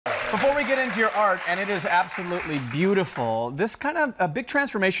Before we get into your art, and it is absolutely beautiful, this kind of a big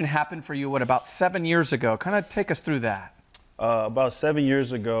transformation happened for you, what, about 7 years ago? Kind of take us through that. About 7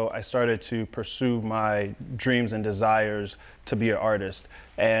 years ago, I started to pursue my dreams and desires to be an artist,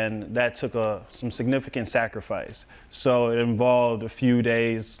 and that took some significant sacrifice. So it involved a few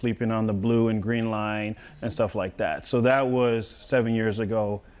days sleeping on the blue and green line and stuff like that. So that was 7 years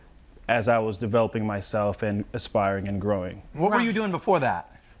ago as I was developing myself and aspiring and growing. What were you doing before that?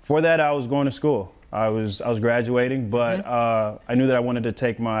 Before that, I was going to school. I was graduating, but I knew that I wanted to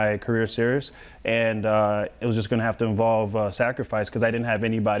take my career serious, and it was just going to have to involve sacrifice because I didn't have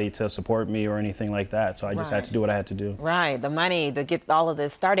anybody to support me or anything like that. So I just had to do what I had to do. Right, the money to get all of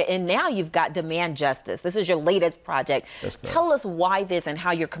this started, and now you've got Demand Justice. This is your latest project. Tell us why this and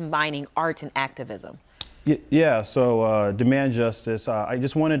how you're combining art and activism. Yeah, so Demand Justice. I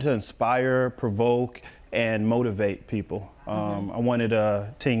just wanted to inspire, provoke, and motivate people. I wanted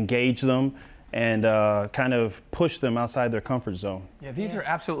to engage them and kind of push them outside their comfort zone. Yeah, these are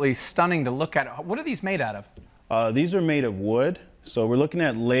absolutely stunning to look at. What are these made out of? These are made of wood. So we're looking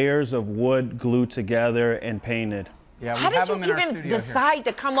at layers of wood glued together and painted. Yeah, how did you even decide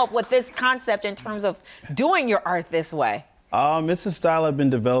to come up with this concept in terms of doing your art this way? It's a style I've been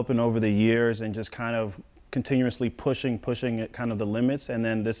developing over the years and just kind of continuously pushing it kind of the limits, and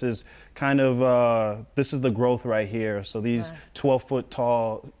then this is kind of this is the growth right here. So these 12-foot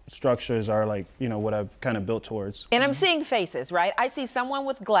tall structures are like, you know, what I've kind of built towards. And I'm seeing faces, right? I see someone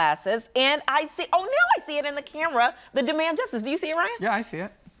with glasses, and I see, oh, now I see it in the camera, the Demand Justice. Do you see it, Ryan? Yeah, I see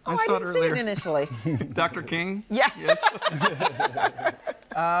it. I saw it earlier. See it initially. Dr. King? Yeah. Yes.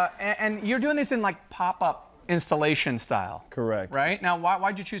 and you're doing this in like pop-up installation style. Correct. Right? Now,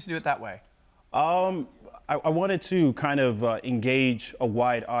 why'd you choose to do it that way? I wanted to kind of engage a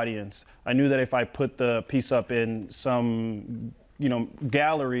wide audience. I knew that if I put the piece up in some, you know,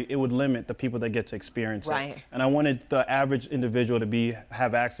 gallery, it would limit the people that get to experience it. And I wanted the average individual to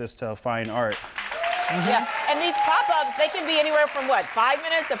have access to fine art. Yeah, and these pop-ups, they can be anywhere from what, 5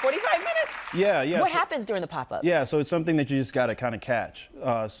 minutes to 45 minutes? Yeah. What happens during the pop-ups? Yeah, so it's something that you just got to kind of catch.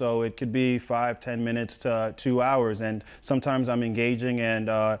 So it could be 5-10 minutes to 2 hours, and sometimes I'm engaging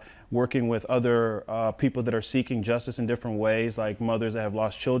and working with other people that are seeking justice in different ways, like mothers that have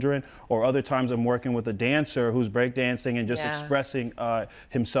lost children, or other times I'm working with a dancer who's breakdancing and just expressing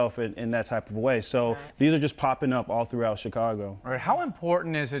himself in that type of way. So these are just popping up all throughout Chicago. All right, how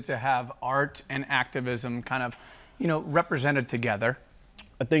important is it to have art and activism kind of, you know, represented together?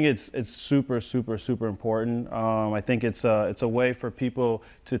 I think it's super, super, super important. I think it's a way for people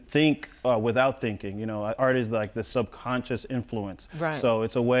to think without thinking. You know, art is like the subconscious influence. Right. So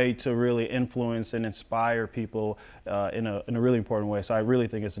it's a way to really influence and inspire people in a really important way. So I really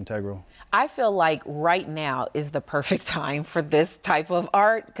think it's integral. I feel like right now is the perfect time for this type of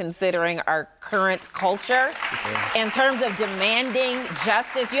art, considering our current culture. In terms of demanding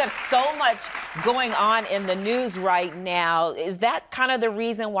justice, you have so much going on in the news right now. Is that kind of the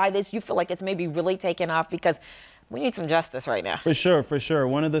reason why you feel like it's maybe really taken off? Because we need some justice right now. For sure, for sure.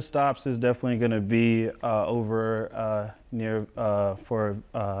 One of the stops is definitely going to be over near for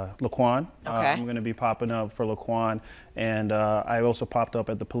Laquan. I'm going to be popping up for Laquan, and I also popped up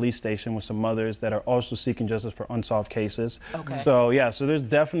at the police station with some mothers that are also seeking justice for unsolved cases. So yeah, so there's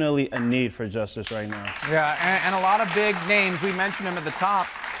definitely a need for justice right now. Yeah, and a lot of big names. We mentioned them at the top.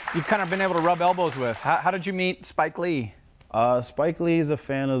 You've kind of been able to rub elbows with. How did you meet Spike Lee? Spike Lee is a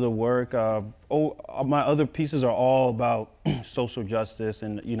fan of the work. My other pieces are all about social justice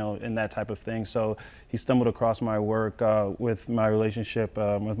and, you know, and that type of thing. So he stumbled across my work with my relationship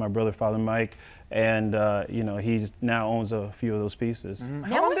with my brother, Father Mike, and you know, he now owns a few of those pieces.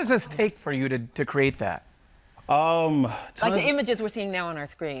 How long does this take for you to create that? Like the images we're seeing now on our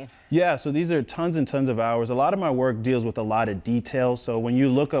screen. Yeah, so these are tons and tons of hours. A lot of my work deals with a lot of detail. So when you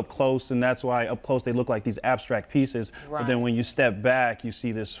look up close, and that's why up close they look like these abstract pieces, but then when you step back, you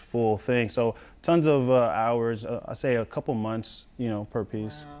see this full thing. So tons of hours, I say a couple months, you know, per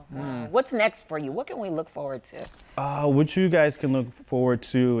piece. What's next for you? What can we look forward to? What you guys can look forward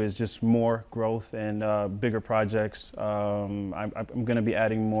to is just more growth and bigger projects. I'm going to be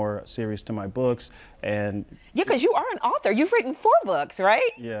adding more series to my books. And yeah, because you are an author. You've written 4 books,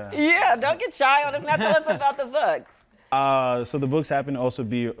 right? Yeah. Yeah, don't get shy on us. Now tell us about the books. So the books happen to also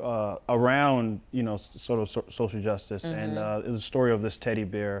be around, you know, sort of social justice, and it's a story of this teddy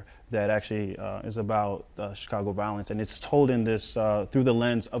bear that actually is about Chicago violence, and it's told in this through the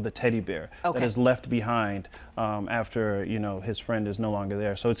lens of the teddy bear that is left behind after, you know, his friend is no longer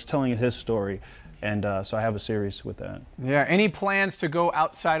there. So it's telling his story, and so I have a series with that. Yeah. Any plans to go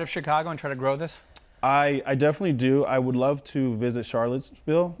outside of Chicago and try to grow this? I definitely do. I would love to visit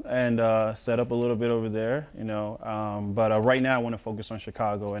Charlottesville and set up a little bit over there, you know. But right now I want to focus on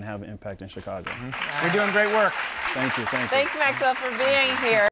Chicago and have an impact in Chicago. You're doing great work. Thank you. Thank you. Thanks, Maxwell, for being here.